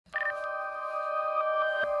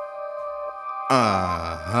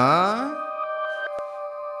Uh-huh.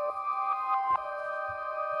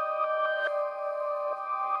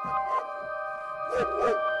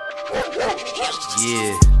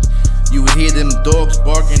 Yeah. You hear them dogs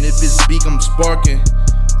barking, if it's beak I'm sparking.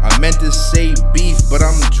 I meant to say beef, but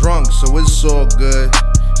I'm drunk, so it's all good.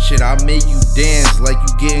 Shit, I'll make you dance like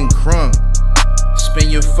you getting crunk. Spin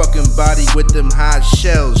your fucking body with them hot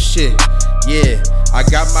shells, shit. Yeah, I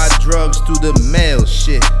got my drugs through the mail,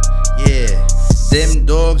 shit. Yeah, them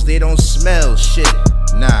dogs, they don't smell, shit.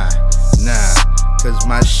 Nah, cause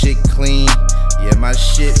my shit clean. Yeah, my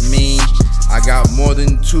shit mean. I got more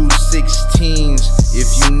than 2 16s if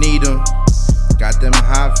you need them. Got them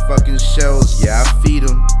hot fucking shells, yeah, I feed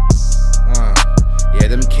them. Yeah,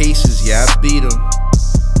 them cases, yeah, I beat them.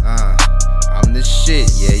 I'm the shit,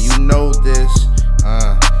 yeah, you know this.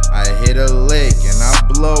 I hit a lick and I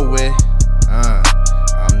blow it.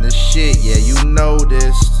 I'm the shit, yeah, you know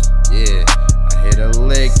this. Yeah, I hit a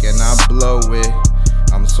lick and I blow it.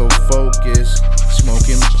 I'm so focused,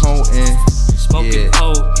 smoking potent. Smoking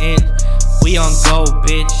potent, we on go,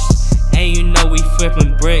 bitch. And you know we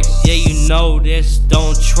flipping bricks, yeah, you know this.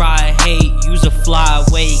 Don't try hate, use a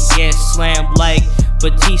flyweight, get slammed like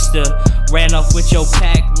Batista. Ran off with your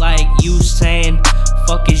pack like you saying.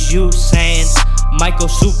 Fuck is you saying? Michael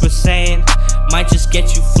Super Saiyan might just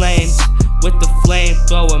get you flamed with the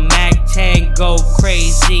flamethrower. Mac 10 go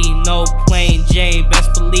crazy, no plain Jane.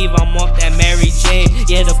 Best believe I'm off that Mary Jane.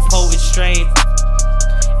 Yeah, the poet strain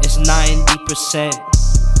is 90%.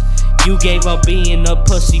 You gave up being a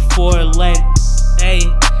pussy for a Lent. Hey,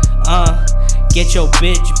 get your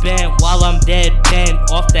bitch bent while I'm dead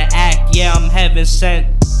bent off the act. Yeah, I'm heaven sent.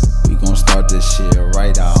 We gon' start this shit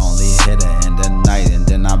right. I only hit her in the night and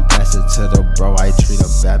then I pass it to the bro. I treat a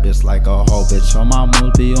bad bitch like a hoe bitch. All my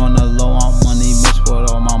moves be on the low. I'm money bitch with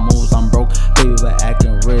all my moves. I'm broke. Baby, but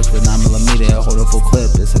acting rich with 9mm. Hold a full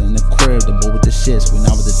clip. It's in the crib. The boy with the shits. We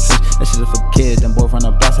not with the tricks. That shit is for kids. Them boys from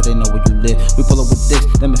the block so they know where you live. We pull up with dicks.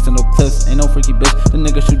 Them mixing no clips. Ain't no freaky bitch. The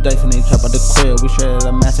niggas shoot dice and they trap out the crib. We straight at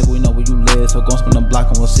a massacre. We know where you live. So gon' spin the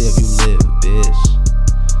block and we'll see if you live, bitch.